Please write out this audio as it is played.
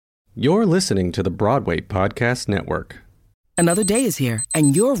You're listening to the Broadway Podcast Network. Another day is here,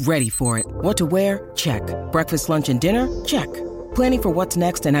 and you're ready for it. What to wear? Check. Breakfast, lunch, and dinner? Check. Planning for what's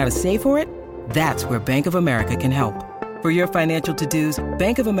next and how to save for it? That's where Bank of America can help. For your financial to-dos,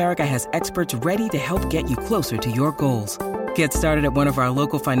 Bank of America has experts ready to help get you closer to your goals. Get started at one of our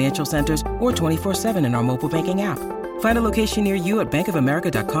local financial centers or 24/7 in our mobile banking app. Find a location near you at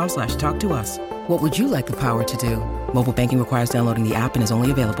bankofamerica.com/talktous. What would you like the power to do? Mobile banking requires downloading the app and is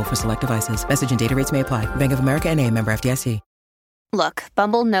only available for select devices. Message and data rates may apply. Bank of America N.A., member FDIC. Look,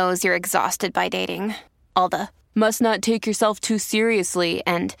 Bumble knows you're exhausted by dating. All the, must not take yourself too seriously,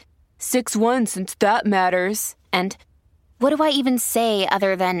 and 6'1" since that matters. And what do I even say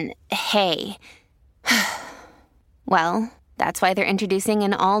other than, hey? Well, that's why they're introducing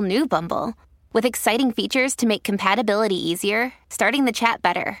an all-new Bumble, with exciting features to make compatibility easier, starting the chat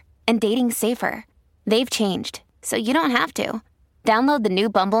better, and dating safer. They've changed, so you don't have to. Download the new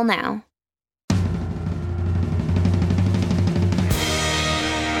Bumble now.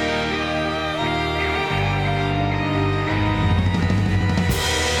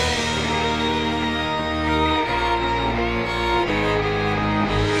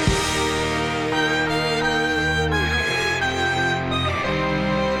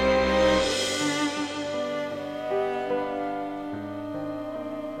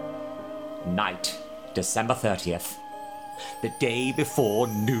 Night, December 30th. The day before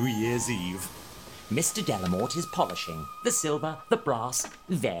New Year's Eve. Mr. Delamort is polishing the silver, the brass,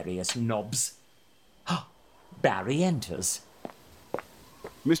 various knobs. Barry enters.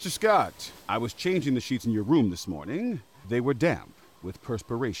 Mr. Scott, I was changing the sheets in your room this morning. They were damp with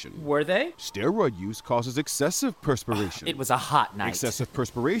perspiration. Were they? Steroid use causes excessive perspiration. It was a hot night. Excessive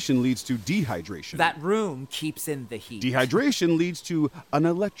perspiration leads to dehydration. That room keeps in the heat. Dehydration leads to an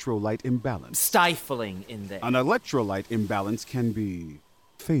electrolyte imbalance. Stifling in there. An electrolyte imbalance can be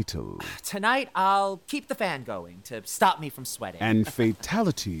fatal. Tonight, I'll keep the fan going to stop me from sweating. And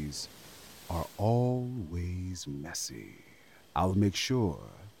fatalities are always messy. I'll make sure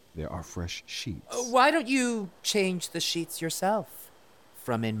there are fresh sheets. Why don't you change the sheets yourself?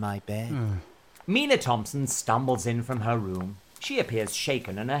 From in my bed. Mina Thompson stumbles in from her room. She appears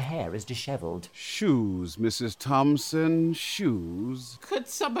shaken and her hair is disheveled. Shoes, Mrs. Thompson, shoes. Could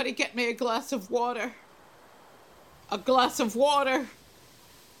somebody get me a glass of water? A glass of water?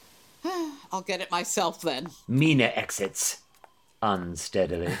 I'll get it myself then. Mina exits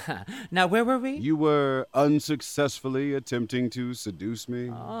unsteadily. Now, where were we? You were unsuccessfully attempting to seduce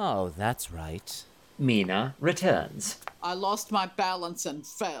me. Oh, that's right. Mina returns. I lost my balance and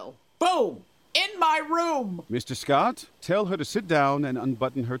fell. Boom! In my room! Mr. Scott, tell her to sit down and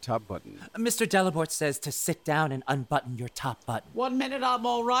unbutton her top button. Mr. Delamort says to sit down and unbutton your top button. 1 minute I'm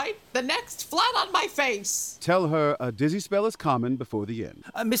all right, the next flat on my face. Tell her a dizzy spell is common before the end.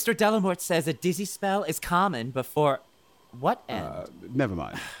 Mr. Delamort says a dizzy spell is common before... What end? Never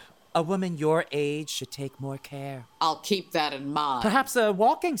mind. A woman your age should take more care. I'll keep that in mind. Perhaps a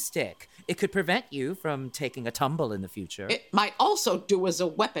walking stick. It could prevent you from taking a tumble in the future. It might also do as a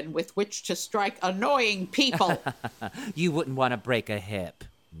weapon with which to strike annoying people. You wouldn't want to break a hip.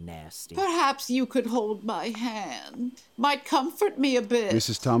 Nasty. Perhaps you could hold my hand. Might comfort me a bit.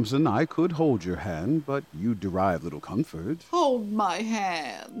 Mrs. Thompson, I could hold your hand, but you derive little comfort. Hold my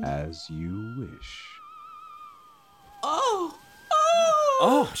hand. As you wish. Oh!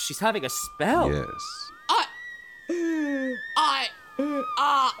 Oh, she's having a spell. Yes.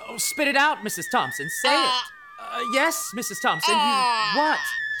 Oh, spit it out, Mrs. Thompson. Say it. Yes, Mrs. Thompson. What?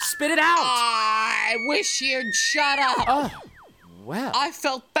 Spit it out. I wish you'd shut up. Oh, well. I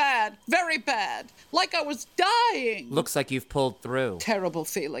felt bad. Very bad. Like I was dying. Looks like you've pulled through. Terrible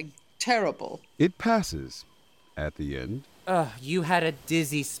feeling. Terrible. It passes at the end. You had a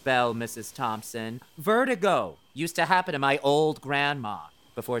dizzy spell, Mrs. Thompson. Vertigo used to happen to my old grandma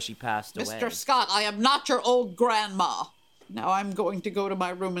before she passed away. Mr. Scott, I am not your old grandma. Now I'm going to go to my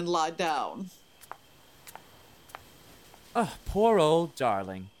room and lie down. Oh, poor old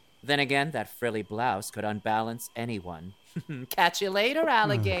darling. Then again, that frilly blouse could unbalance anyone. Catch you later,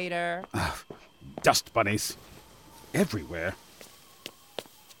 alligator. Dust bunnies. Everywhere.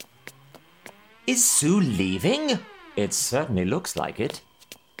 Is Sue leaving? It certainly looks like it.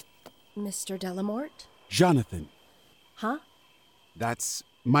 Mr. Delamort? Jonathan. Huh? That's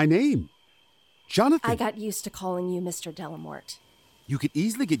my name. Jonathan. I got used to calling you Mr. Delamort. You could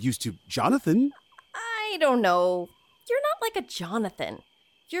easily get used to Jonathan. I don't know. You're not like a Jonathan.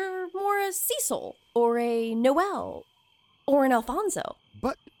 You're more a Cecil, or a Noel, or an Alfonso.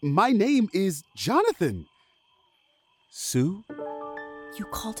 But my name is Jonathan. Sue? You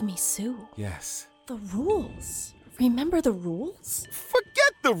called me Sue. Yes. The rules. Remember the rules?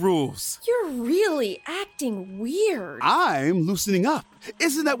 Forget the rules. You're really acting weird. I'm loosening up.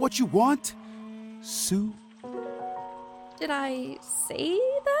 Isn't that what you want, Sue? Did I say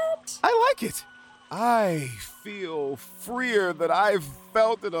that? I like it. I feel freer than I've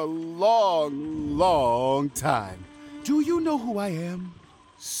felt in a long, long time. Do you know who I am,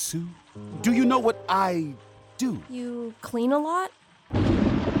 Sue? Do you know what I do? You clean a lot?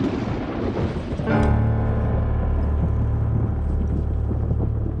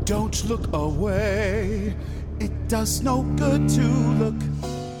 Don't look away. It does no good to look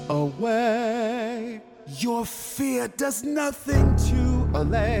away. Your fear does nothing to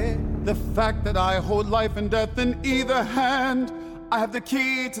allay the fact that I hold life and death in either hand. I have the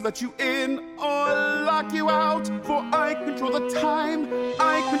key to let you in or lock you out, for I control the time,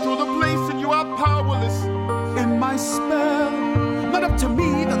 I control the place, and you are powerless in my spell. Not up to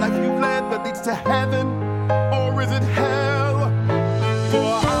me the life you've led that leads to heaven, or is it hell?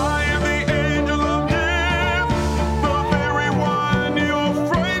 For I am the angel of death, the very one you're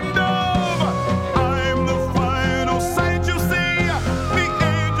frightened of. I'm the final sight you see, the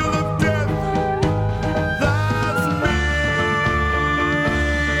angel of death. That's me.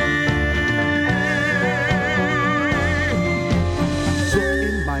 Look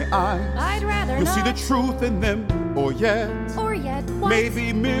in my eyes. I'd rather You'll not. see the truth in them, or yet. Or yet, what?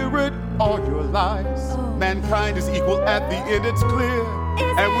 Maybe mirrored all your lies. Mankind is equal at the end, it's clear.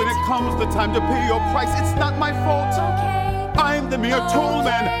 And when it comes the time to pay your price, it's not my fault. Okay. I'm the mere toll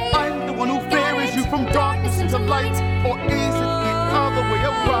man. I'm the one who ferries you from darkness into light. Or is it the other way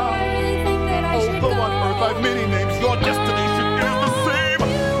around? Although on earth I've many names, your destination is the same.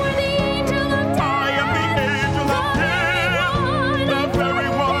 I am the angel of death, the very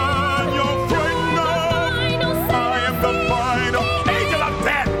one you're frightened of. I am the final angel of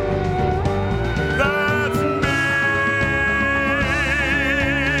death. That's me.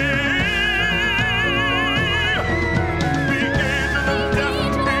 The angel of death,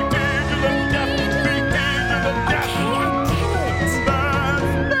 the angel of death, the angel of death. That's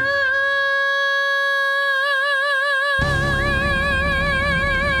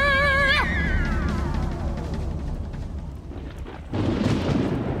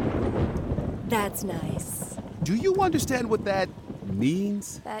me. That's nice. Do you understand what that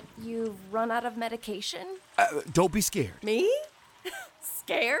means? That you've run out of medication? Don't be scared. Me?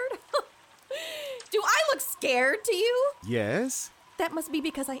 Scared? Do I look scared to you? Yes? That must be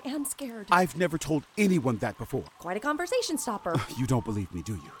because I am scared. I've never told anyone that before. Quite a conversation stopper. You don't believe me,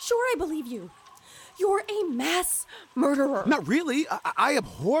 do you? Sure, I believe you. You're a mass murderer. Not really. I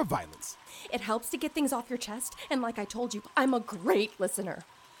abhor violence. It helps to get things off your chest, and like I told you, I'm a great listener.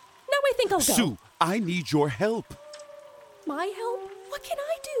 Now I think I'll go. Sue, I need your help. My help? What can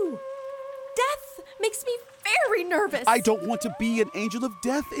I do? Death makes me very nervous. I don't want to be an angel of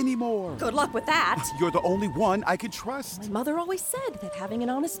death anymore. Good luck with that. You're the only one I can trust. My mother always said that having an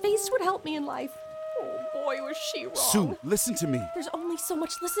honest face would help me in life. Oh boy, was she wrong. Sue, listen to me. There's only so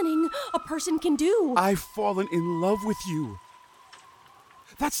much listening a person can do. I've fallen in love with you.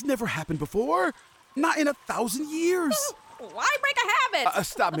 That's never happened before. Not in 1,000 years. Why break a habit?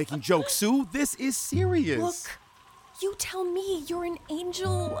 Stop making jokes, Sue. This is serious. Look, you tell me you're an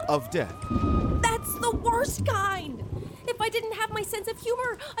angel. Of death. That's the worst kind. If I didn't have my sense of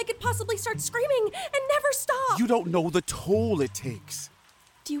humor, I could possibly start screaming and never stop. You don't know the toll it takes.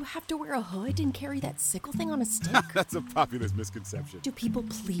 Do you have to wear a hood and carry that sickle thing on a stick? That's a popular misconception. Do people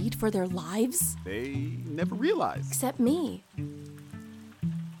plead for their lives? They never realize. Except me.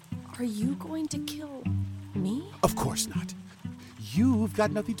 Are you going to kill me? Of course not. You've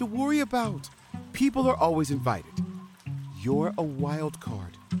got nothing to worry about. People are always invited. You're a wild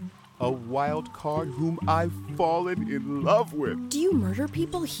card. A wild card whom I've fallen in love with. Do you murder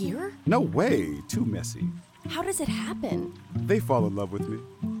people here? No way. Too messy. How does it happen? They fall in love with me.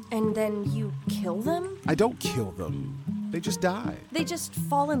 And then you kill them? I don't kill them. They just die. They just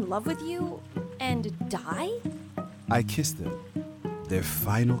fall in love with you and die? I kiss them. Their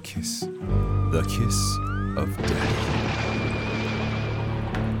final kiss. The kiss of death.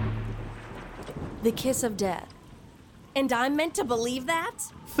 The kiss of death. And I'm meant to believe that?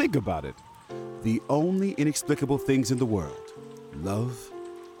 Think about it. The only inexplicable things in the world. Love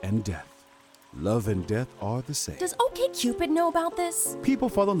and death. Love and death are the same. Does OkCupid know about this? People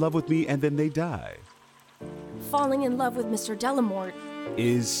fall in love with me and then they die. Falling in love with Mr. Delamort.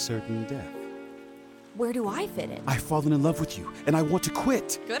 Is certain death. Where do I fit in? I've fallen in love with you and I want to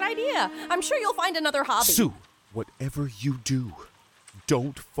quit. Good idea. I'm sure you'll find another hobby. Sue, whatever you do,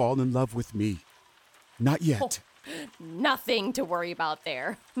 don't fall in love with me. Not yet. Nothing to worry about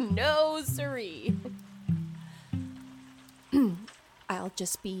there. No, siree. I'll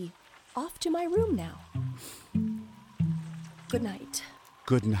just be off to my room now. Good night.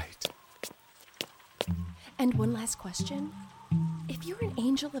 Good night. And one last question. If you're an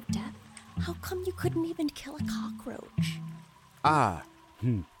angel of death, how come you couldn't even kill a cockroach? I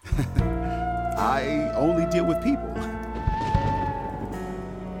only deal with people.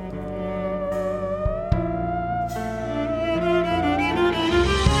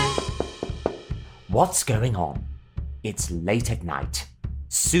 What's going on? It's late at night.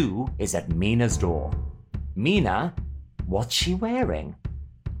 Sue is at Mina's door. Mina, what's she wearing?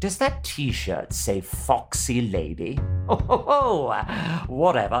 Does that t-shirt say Foxy Lady? Oh,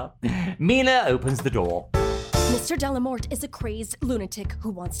 whatever. Mina opens the door. Mr. Delamort is a crazed lunatic who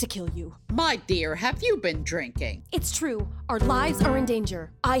wants to kill you. My dear, have you been drinking? It's true. Our lives are in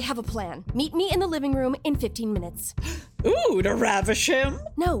danger. I have a plan. Meet me in the living room in 15 minutes. Ooh, to ravish him?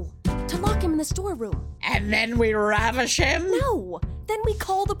 No, to lock him in the storeroom. And then we ravish him? No, then we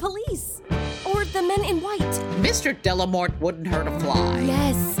call the police. Or the men in white. Mr. Delamort wouldn't hurt a fly.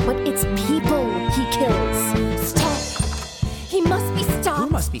 Yes, but it's people he kills. Stop! He must be stopped. Who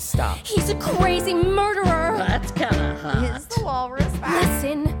must be stopped? He's a crazy murderer. That's kinda hot. Is the walrus back?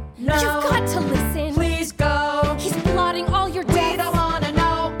 Listen. No. You've got to listen. Please go. He's plotting all your deaths. We don't wanna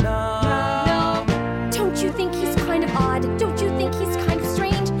know. No. Don't you think he's kind of odd? Don't you think he's kind of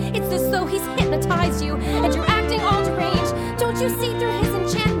strange? It's as though he's hypnotized you and you're acting all deranged. Don't you see through his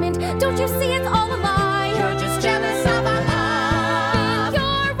enchantment? Don't you see it's all a lie? You're just jealous of our love.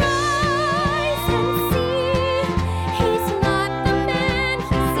 Your eyes and see he's not the man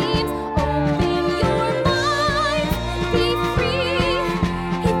he seems. Open your mind, be free.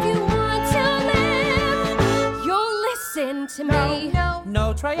 If you want to live, you'll listen to me.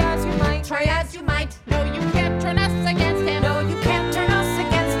 No, try as you might. Try as you might. No, you can't turn us against him. No, you can't turn us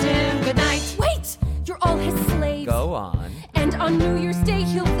against him. Good night. Wait! You're all his slaves. Go on. And on New Year's Day,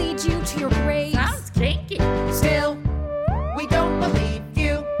 he'll lead you to your grave. Sounds kinky. Still, we don't believe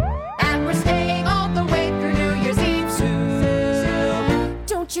you. And we're staying all the way through New Year's Eve. Sue.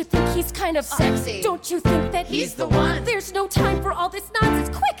 Don't you think he's kind of Sexy. Don't you think that He's the one. There's no time for all this nonsense.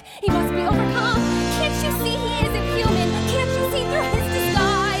 Quick! He must be overcome. Can't you see he isn't human? Can't you see through his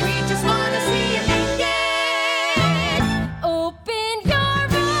disguise? We just wanna see him naked. Open your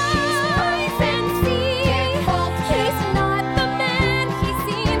eyes and see he's not the man he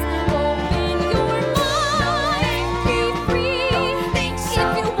seems. Open your mind, be free. think so. If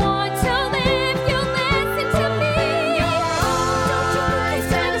you want to live, you'll listen to me. Don't you think he's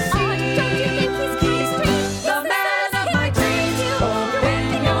kind of odd? Don't you think he's kind of strange? The man of my dreams. Open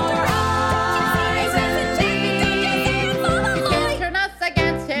your eyes and see. Turn us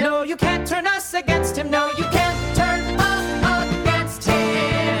against him. No, you can't turn us against him. No, you can't turn us against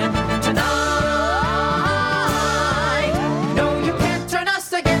him tonight. No, you can't turn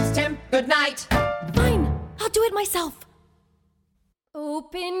us against him. Good night. Fine, I'll do it myself.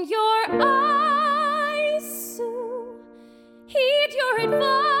 Open your eyes, Sue. Heed your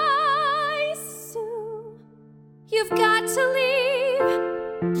advice, Sue. You've got to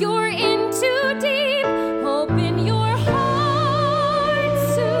leave. You're in too deep. Open your heart,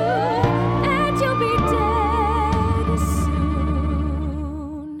 Sue, and you'll be dead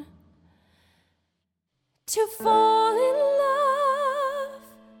soon. To fall in love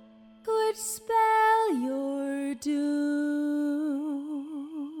could spell your doom.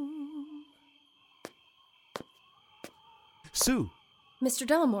 Sue, Mr.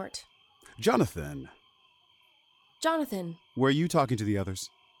 Delamort. Jonathan, Jonathan. were you talking to the others?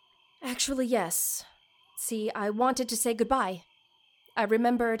 Actually, yes. See, I wanted to say goodbye. I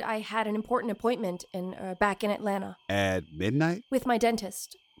remembered I had an important appointment back in Atlanta At midnight? with my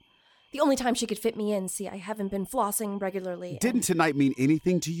dentist. The only time she could fit me in. See, I haven't been flossing regularly. Didn't tonight mean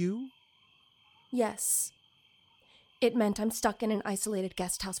anything to you? Yes. It meant I'm stuck in an isolated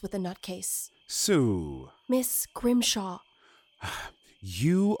guest house with a nutcase. Sue, Miss Grimshaw.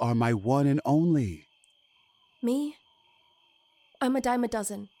 you are my one and only. Me? I'm a dime a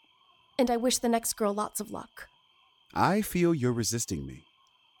dozen. And I wish the next girl lots of luck. I feel you're resisting me.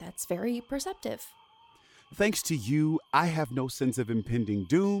 That's very perceptive. Thanks to you, I have no sense of impending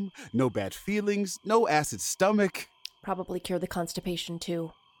doom, no bad feelings, no acid stomach. Probably cure the constipation,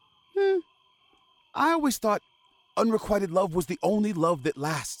 too. I always thought unrequited love was the only love that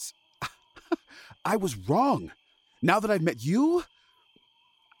lasts. I was wrong. Now that I've met you,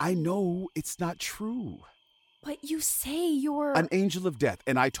 I know it's not true. But you say you're... An angel of death,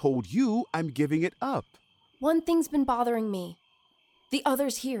 and I told you I'm giving it up. One thing's been bothering me. The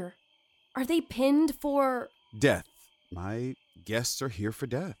others here. Are they pinned for... Death. My guests are here for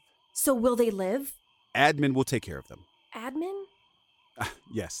death. So will they live? Admin will take care of them. Admin?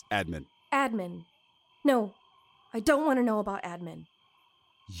 Yes, admin. Admin. No, I don't want to know about admin.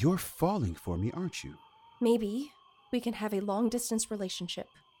 You're falling for me, aren't you? Maybe we can have a long-distance relationship.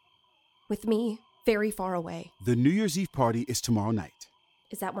 With me, very far away. The New Year's Eve party is tomorrow night.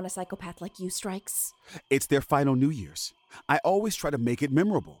 Is that when a psychopath like you strikes? It's their final New Year's. I always try to make it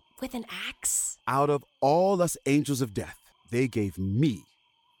memorable. With an axe? Out of all us angels of death, they gave me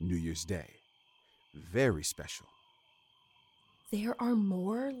New Year's Day. Very special. There are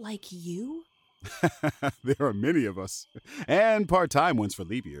more like you? There are many of us. And part-time ones for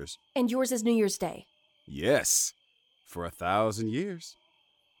leap years. And yours is New Year's Day? Yes. For 1,000 years.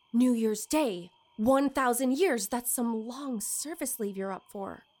 New Year's Day? 1,000 years? That's some long service leave you're up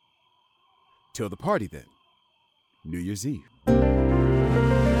for. Till the party, then. New Year's Eve.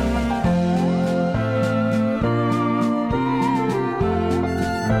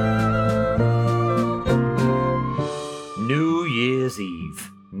 New Year's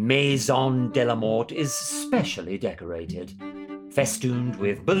Eve. Maison Delamort is specially decorated. Festooned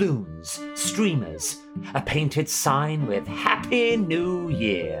with balloons, streamers, a painted sign with Happy New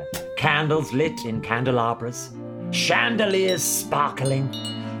Year, candles lit in candelabras, chandeliers sparkling,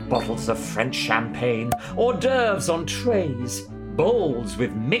 bottles of French champagne, hors d'oeuvres on trays, bowls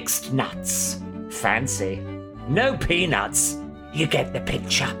with mixed nuts. Fancy. No peanuts. You get the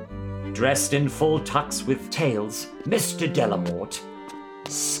picture. Dressed in full tux with tails, Mr. Delamort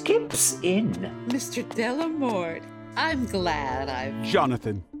skips in. Mr. Delamort, I'm glad I've...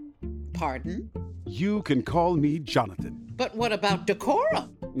 Jonathan. Pardon? You can call me Jonathan. But what about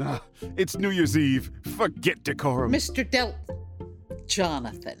decorum? It's New Year's Eve. Forget decorum.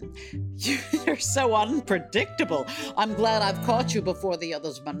 Jonathan, you're so unpredictable. I'm glad I've caught you before the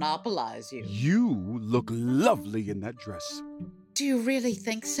others monopolize you. You look lovely in that dress. Do you really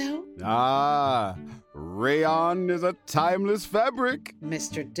think so? Ah, rayon is a timeless fabric.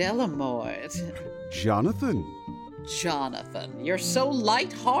 Mr. Delamort. Jonathan. Jonathan, you're so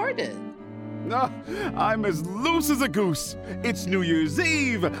light-hearted. I'm as loose as a goose. It's New Year's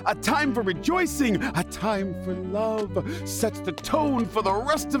Eve, a time for rejoicing, a time for love. Sets the tone for the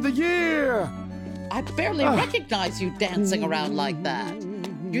rest of the year. I barely recognize you dancing around like that.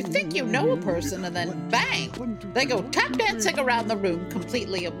 You think you know a person and then bang, they go tap dancing around the room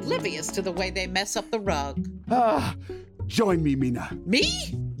completely oblivious to the way they mess up the rug. Join me, Mina. Me?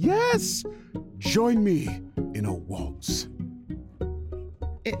 Yes, join me in a waltz.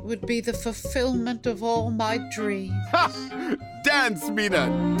 It would be the fulfillment of all my dreams. Dance, Mina,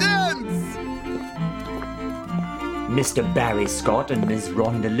 dance! Mr. Barry Scott and Ms.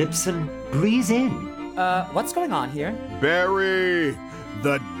 Rhonda Lipson breeze in. What's going on here? Barry,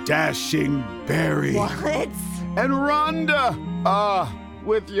 the dashing Barry. What? And Rhonda,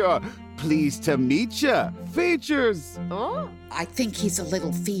 with your pleased to meet ya features. Oh? I think he's a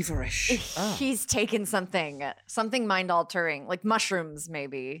little feverish. He's taken something mind-altering, like mushrooms,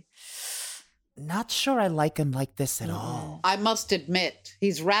 maybe. Not sure I like him like this at all. I must admit,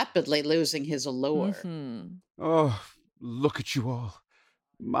 he's rapidly losing his allure. Mm-hmm. Oh, look at you all.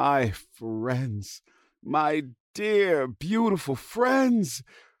 My friends. My dear, beautiful friends.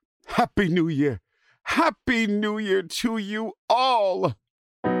 Happy New Year. Happy New Year to you all.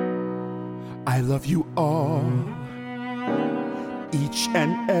 I love you all. Each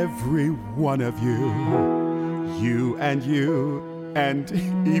and every one of you. You and you, and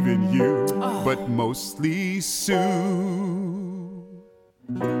even you, but mostly Sue.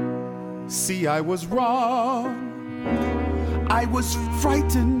 See, I was wrong. I was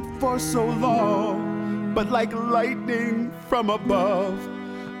frightened for so long, but like lightning from above,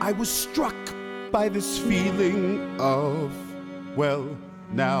 I was struck by this feeling of, well,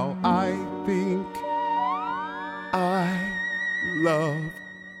 now I think I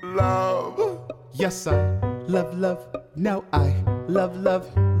love. Yes, I love. Now I love.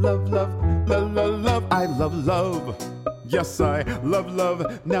 I love. Yes, I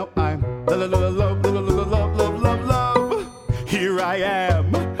love. Now I'm love. Here I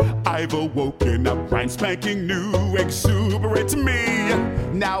am. I've awoken a brand spanking new, exuberant me.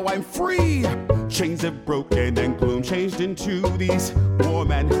 Now I'm free. Chains have broken and gloom changed into these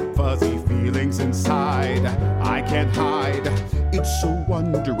warm and fuzzy feelings inside. I can't hide. It's so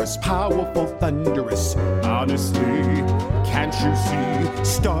wondrous, powerful, thunderous. Honestly, can't you see?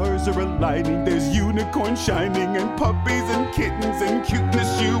 Stars are aligning. There's unicorns shining and puppies and kittens and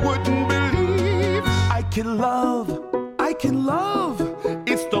cuteness you wouldn't believe. I can love.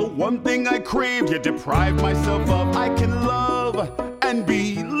 It's the one thing I crave, yet deprive myself of. I can love and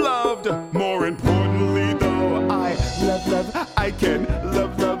be loved. More importantly, though, I love. I can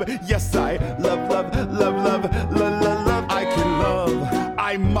love. Yes, I love. I can love.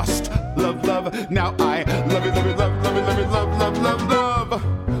 must love, love. Now I love it, love it, love, love it, love it, love, love, love,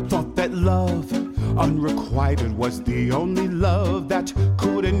 love. Thought that love unrequited was the only love that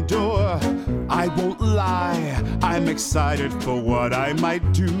could endure. I won't lie, I'm excited for what I might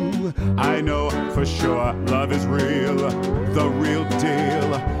do. I know for sure love is real, the real deal.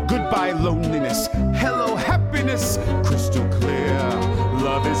 Goodbye loneliness, hello happiness, crystal clear.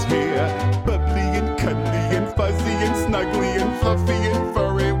 Love is here, bubbly and cuddly and fuzzy and snuggly and fluffy and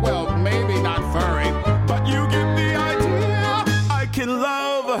furry. Well, maybe not furry, but you get the idea. I can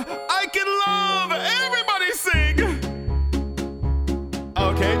love, everybody sing.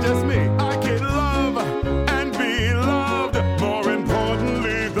 Okay, just me. I can love and be loved. More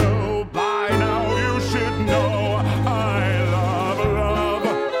importantly, though, by now you should know I love, love.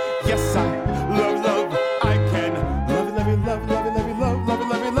 Yes, I love, love. I can love it, love it, love, love it, love it, love, love it,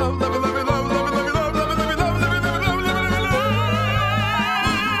 love it, love, love it, love it, love, love it, love it, love, love it, love it, love, love it, love it, love, love it, love, love.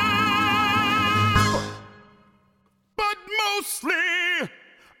 But mostly,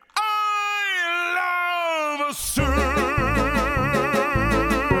 I love Sue.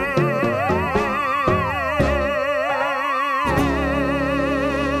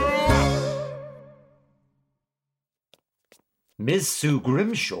 Ms. Sue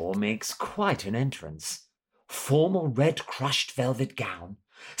Grimshaw makes quite an entrance. Formal red crushed velvet gown,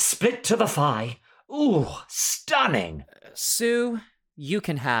 split to the thigh. Ooh, stunning. Sue, you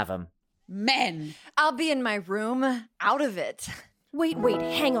can have him. Men. I'll be in my room, out of it. Wait,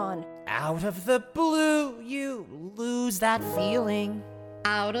 hang on. Out of the blue, you lose that feeling.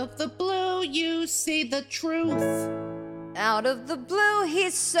 Out of the blue, you see the truth. Out of the blue,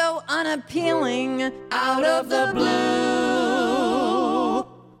 he's so unappealing. Out of the blue.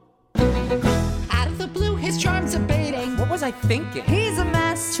 Out of the blue, his charm's abating. What was I thinking? He's a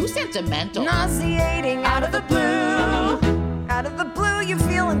mess, Too sentimental. nauseating. Out of the blue. Out of the blue, you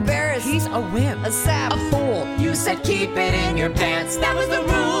feel embarrassed. He's a wimp. a sap. A fool. You said keep it in your pants. That was the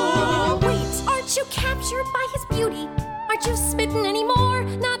rule. Wait, aren't you captured by his beauty? Aren't you smitten anymore?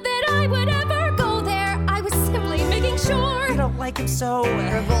 Not that I would ever go there. I was simply making sure. We don't like him so.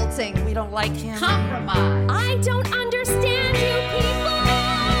 Revolting. We don't like him. Compromise. I don't understand you people.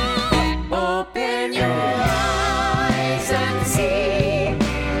 Open your eyes and see.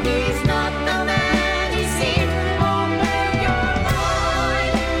 He's not the man he seemed. Open your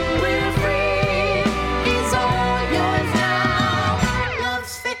mind. We're free. He's all yours now.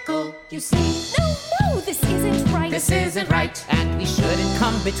 Love's fickle, you see. No, this isn't right. This isn't right, and we shouldn't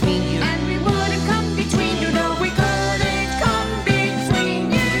come between you. And we wouldn't come between you. No, we couldn't come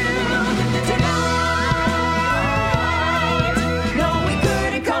between you tonight. No, we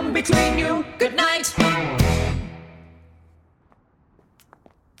couldn't come between you. Good night.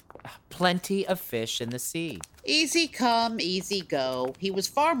 Plenty of fish in the sea. Easy come, easy go. He was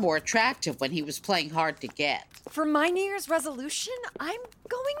far more attractive when he was playing hard to get. For my New Year's resolution, I'm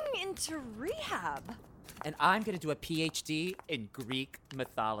going into rehab. And I'm going to do a PhD in Greek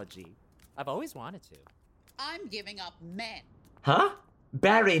mythology. I've always wanted to. I'm giving up men. Huh?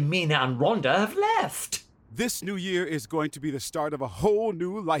 Barry, Mina, and Rhonda have left. This new year is going to be the start of a whole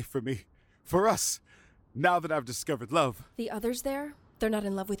new life for me. For us, now that I've discovered love. The others there, they're not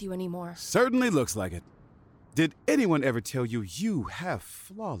in love with you anymore. Certainly looks like it. Did anyone ever tell you you have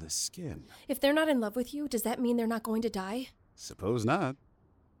flawless skin? If they're not in love with you, does that mean they're not going to die? Suppose not.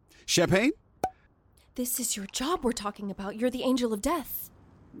 Champagne? This is your job we're talking about. You're the angel of death.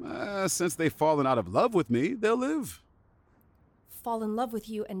 Since they've fallen out of love with me, they'll live. Fall in love with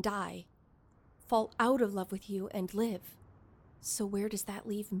you and die. Fall out of love with you and live. So where does that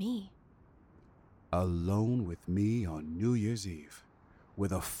leave me? Alone with me on New Year's Eve,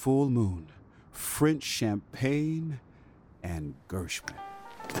 with a full moon, French champagne, and Gershwin.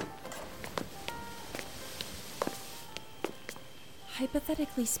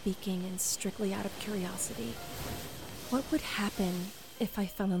 Hypothetically speaking, and strictly out of curiosity, what would happen if I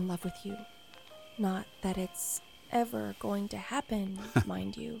fell in love with you? Not that it's ever going to happen,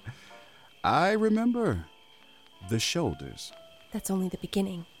 mind you. I remember the shoulders. That's only the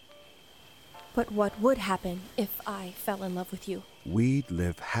beginning. But what would happen if I fell in love with you? We'd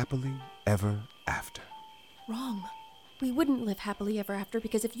live happily ever after. Wrong. We wouldn't live happily ever after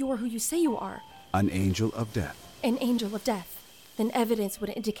because if you are who you say you are, An angel of death. an angel of death, then evidence would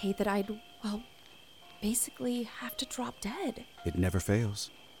indicate that I'd, well, basically have to drop dead. It never fails.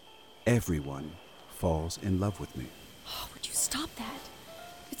 Everyone falls in love with me. Oh, would you stop that?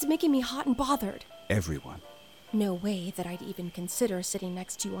 It's making me hot and bothered. Everyone. No way that I'd even consider sitting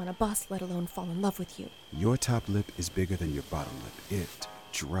next to you on a bus, let alone fall in love with you. Your top lip is bigger than your bottom lip. It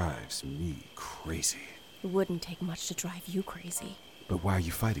drives me crazy. It wouldn't take much to drive you crazy. But why are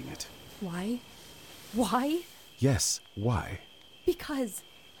you fighting it? Why? Why? Yes, why? Because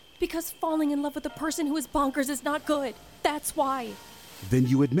falling in love with a person who is bonkers is not good. That's why. Then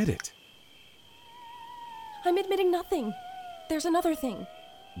you admit it. I'm admitting nothing. There's another thing.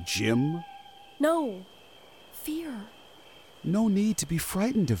 Jim? No. Fear. No need to be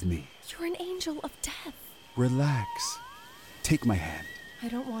frightened of me. You're an angel of death. Relax. Take my hand. I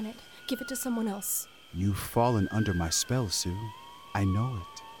don't want it. Give it to someone else. You've fallen under my spell, Sue. I know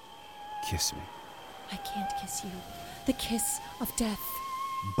it. Kiss me. I can't kiss you. The kiss of death.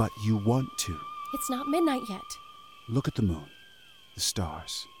 But you want to. It's not midnight yet. Look at the moon. The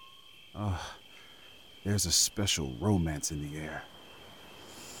stars. Ah, there's a special romance in the air.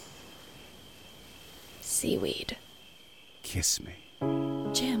 Seaweed. Kiss me.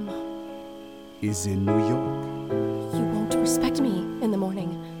 Jim. Is in New York. You won't respect me in the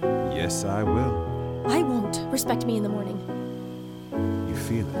morning. Yes, I will. I won't respect me in the morning. You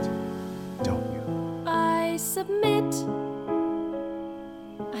feel it, don't you? I submit.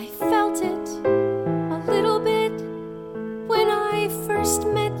 I felt it a little bit when I first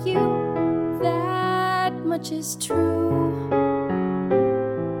met you. That much is true.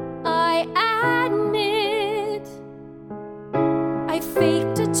 I admit I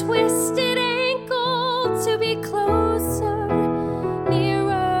faked a twisted ankle to be closer,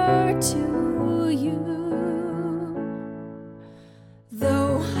 nearer to you.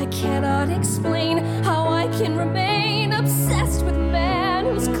 Though I cannot explain how I can remain obsessed with a man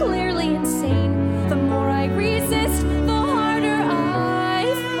who's clearly insane. The more I resist, the harder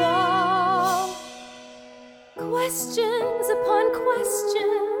I fall. Questions upon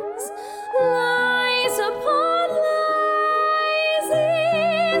questions, lies upon lies.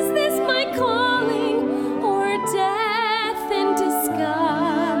 Is this my calling or death in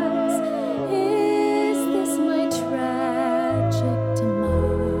disguise? Is this my tragic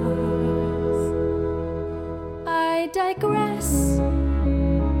demise? I digress.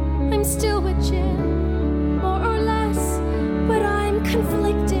 I'm still with Jim, more or less, but I'm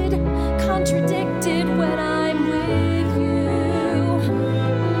conflicted, contradicted when I'm with you.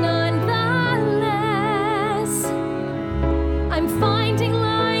 Nonetheless, I'm finding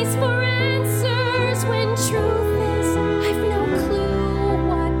lies for answers when truth is I've no clue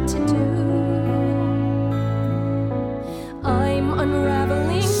what to do. I'm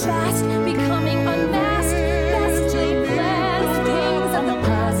unraveling fast, becoming unmasked. Best laid plans, things of the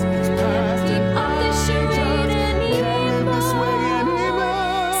past. Can't keep up this charade anymore.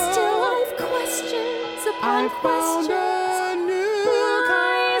 Still, I've questions upon questions.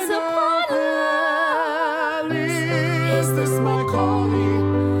 Lies upon lies. Is this my calling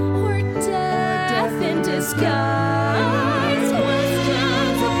or death in disguise?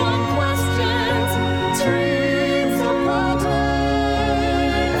 Questions upon questions. Dreams upon dreams.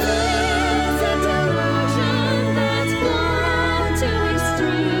 It's a delusion that's gone to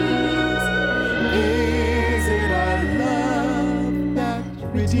extremes. Is it our love that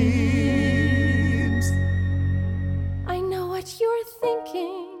redeems? I know what you're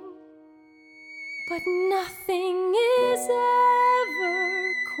thinking, but nothing is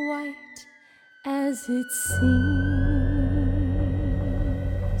ever quite as it seems.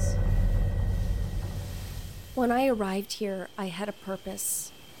 When I arrived here, I had a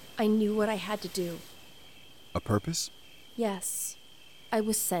purpose. I knew what I had to do. A purpose? Yes, I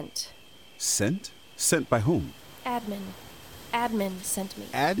was sent. Sent? Sent by whom? Admin. Admin sent me.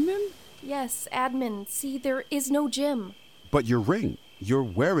 Admin? Yes, admin. See, there is no Jim. But your ring. You're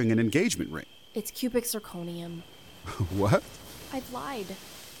wearing an engagement ring. It's cubic zirconium. What? I've lied.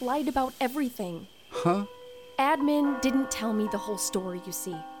 Lied about everything. Huh? Admin didn't tell me the whole story, you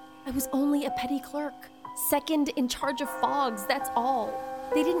see. I was only a petty clerk. Second in charge of fogs, that's all.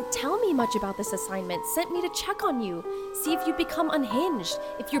 They didn't tell me much about this assignment, sent me to check on you, see if you'd become unhinged,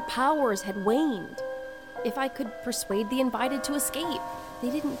 if your powers had waned, if I could persuade the invited to escape. They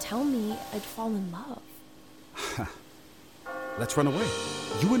didn't tell me I'd fall in love. Let's run away.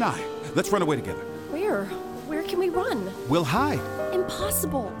 You and I. Let's run away together. Where? Where can we run? We'll hide.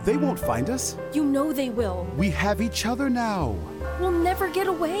 Impossible. They won't find us. You know they will. We have each other now. We'll never get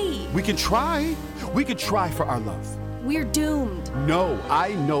away. We can try. We can try for our love. We're doomed. No,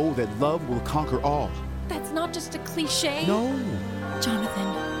 I know that love will conquer all. That's not just a cliche. No. Jonathan,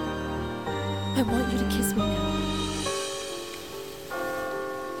 I want you to kiss me now.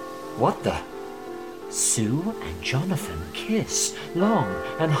 What the? Sue and Jonathan kiss long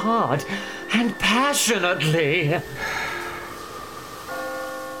and hard and passionately.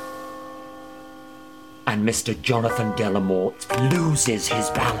 And Mr. Jonathan Delamort loses his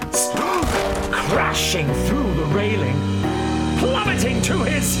balance, crashing through the railing, plummeting to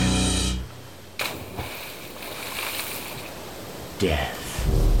his death.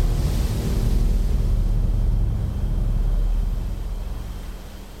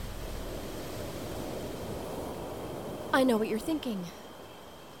 I know what you're thinking.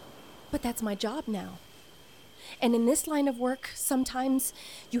 But that's my job now. And in this line of work, sometimes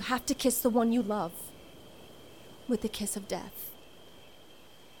you have to kiss the one you love with the kiss of death.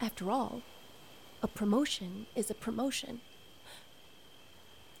 After all, a promotion is a promotion.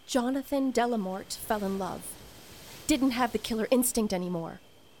 Jonathan Delamort fell in love. Didn't have the killer instinct anymore.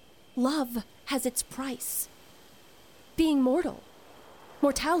 Love has its price. Being mortal.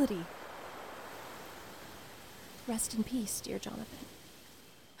 Mortality. Rest in peace, dear Jonathan.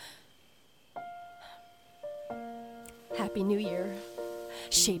 Happy New Year.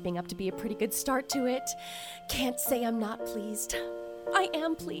 Shaping up to be a pretty good start to it. Can't say I'm not pleased. I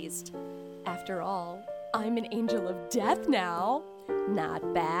am pleased. After all, I'm an angel of death now.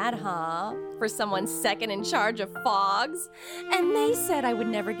 Not bad, huh? For someone second in charge of fogs. And they said I would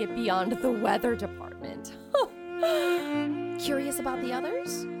never get beyond the weather department. Curious about the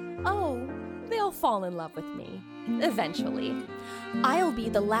others? Oh, they'll fall in love with me. Eventually. I'll be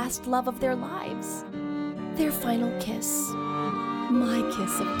the last love of their lives. Their final kiss. My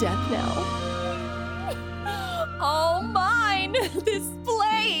kiss of death now. Oh, mine! This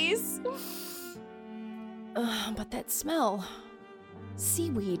place! But that smell.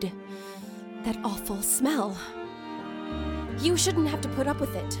 Seaweed. That awful smell. You shouldn't have to put up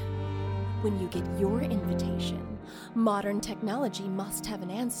with it. When you get your invitation, modern technology must have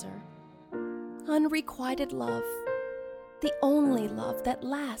an answer. Unrequited love. The only love that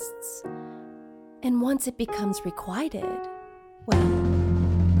lasts. And once it becomes requited,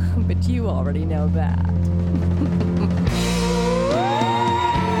 well, but you already know that.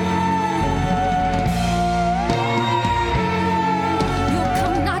 You'll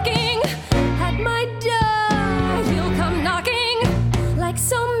come knocking at my door. You'll come knocking like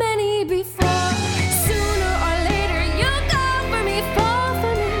so many before. Sooner or later, you'll go for me, fall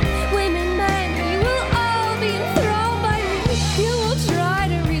for me. Women, men, you will all be enthralled by me. You will try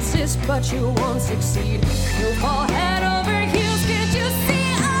to resist, but you won't succeed. You'll fall head over heels. Can't you see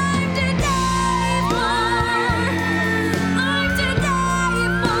I'm to die for? I'm to die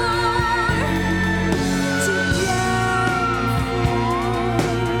for. To die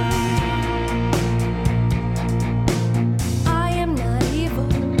for. I am not evil.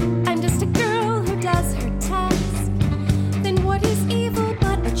 I'm just a girl who does her task. Then what is evil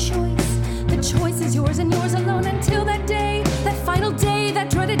but a choice? The choice is yours and yours alone until that day, that final day, that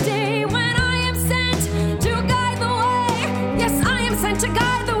dreaded day when I am sent to guide the way. Yes, I am sent to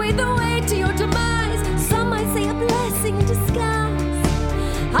guide the way to your demise. Some might say a blessing in disguise.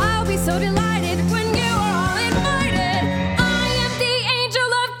 I'll be so delighted when you are all invited. I am the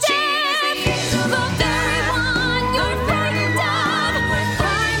angel of death, the very one you're frightened of.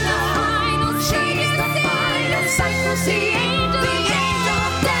 I'm the final shade you see, the angel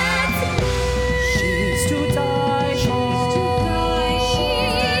of death. She's to die for.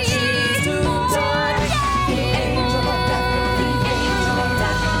 She's to die. The angel of death, the angel of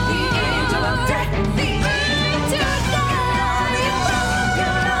death, the angel of death, the angel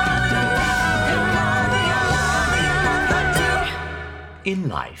In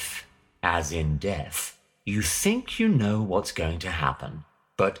life, as in death, you think you know what's going to happen,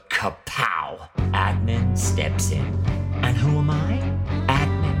 but kapow! Admin steps in. And who am I?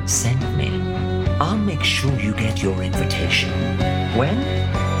 Admin sent me. I'll make sure you get your invitation. When?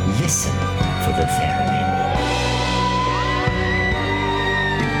 Listen for the theremin.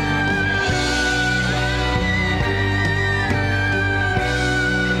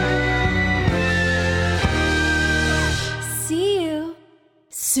 See you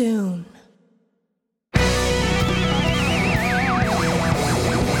soon.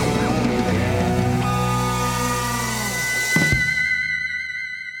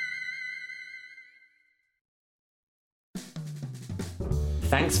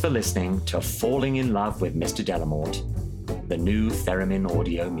 Thanks for listening to Falling in Love with Mr. Delamort, the new Theremin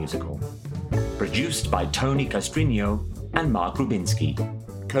audio musical. Produced by Tony Castrino and Mark Rubinsky.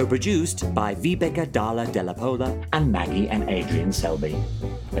 Co-produced by Vibeke Dalla Della Pola and Maggie and Adrian Selby.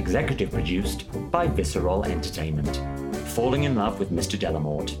 Executive produced by Visceral Entertainment. Falling in Love with Mr.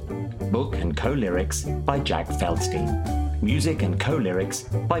 Delamort. Book and co-lyrics by Jack Feldstein. Music and co-lyrics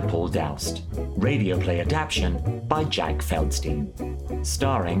by Paul Doust. Radio play adaptation by Jack Feldstein.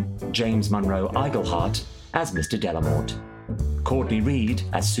 Starring James Monroe Iglehart as Mr. Delamort. Courtney Reed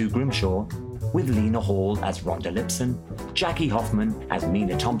as Sue Grimshaw, with Lena Hall as Rhonda Lipson, Jackie Hoffman as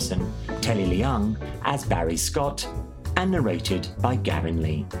Mina Thompson, Telly Leung as Barry Scott, and narrated by Gavin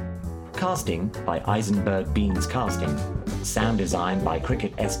Lee. Casting by Eisenberg Beans Casting. Sound design by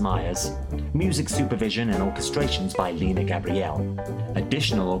Cricket S. Myers. Music supervision and orchestrations by Lena Gabrielle.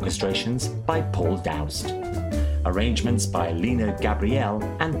 Additional orchestrations by Paul Doust. Arrangements by Lena Gabrielle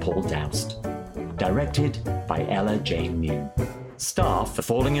and Paul Doust. Directed by Ella Jane New. Staff for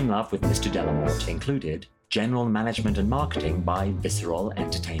Falling in Love with Mr. Delamort included General Management and Marketing by Visceral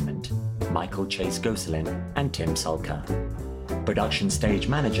Entertainment, Michael Chase Gosselin and Tim Sulker. Production Stage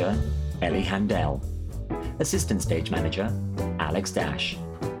Manager, Ellie Handel. Assistant Stage Manager, Alex Dash.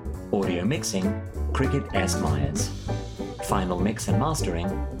 Audio Mixing, Cricket S. Myers. Final Mix and Mastering,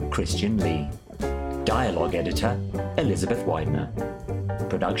 Christian Lee. Dialogue Editor, Elizabeth Widener.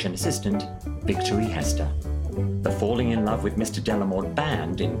 Production Assistant, Victory Hester. The Falling in Love with Mr. Delamort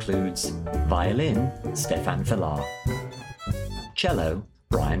band includes violin, Stefan Villar. Cello,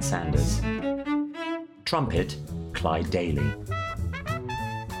 Brian Sanders. Trumpet, Clyde Daly.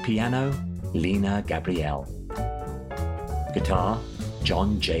 Piano, Lena Gabrielle. Guitar,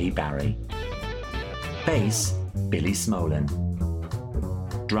 John J. Barry. Bass, Billy Smolin.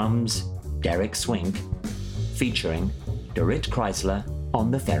 Drums, Derek Swink. Featuring Dorit Chrysler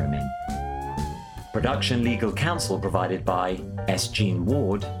on the theremin. Production legal counsel provided by S. Jean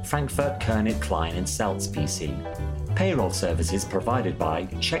Ward, Frankfurt, Kernet, Klein & Seltz PC. Payroll services provided by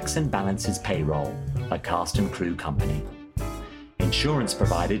Checks and Balances Payroll, a cast and crew company. Insurance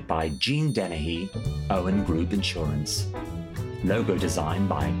provided by Gene Dennehy, Owen Group Insurance. Logo design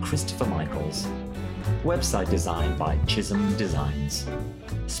by Christopher Michaels. Website design by Chisholm Designs.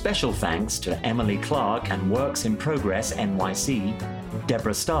 Special thanks to Emily Clark and Works in Progress NYC,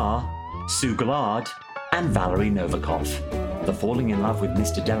 Deborah Starr, Sue Gallard, and Valerie Novikov. The Falling in Love with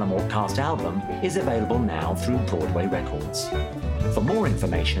Mr. Delamort cast album is available now through Broadway Records. For more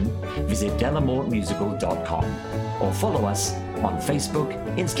information, visit delamortmusical.com or follow us on Facebook,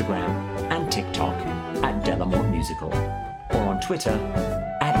 Instagram, and TikTok at Delamort Musical, or on Twitter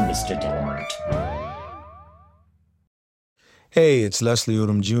at Mr. Delamort. Hey, it's Leslie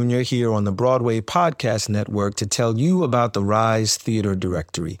Odom Jr. here on the Broadway Podcast Network to tell you about the Rise Theater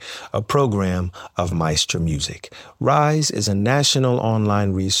Directory, a program of Maestro Music. Rise is a national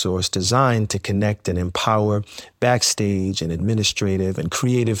online resource designed to connect and empower backstage and administrative and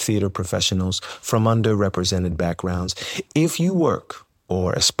creative theater professionals from underrepresented backgrounds. If you work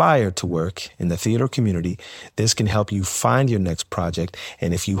or aspire to work in the theater community, this can help you find your next project.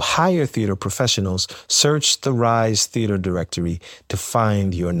 And if you hire theater professionals, search the Rise Theater Directory to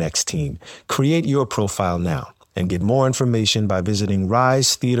find your next team. Create your profile now and get more information by visiting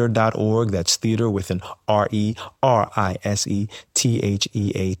risetheater.org. That's theater with an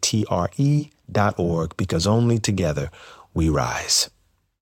RERISETHEATRE.org, because only together we rise.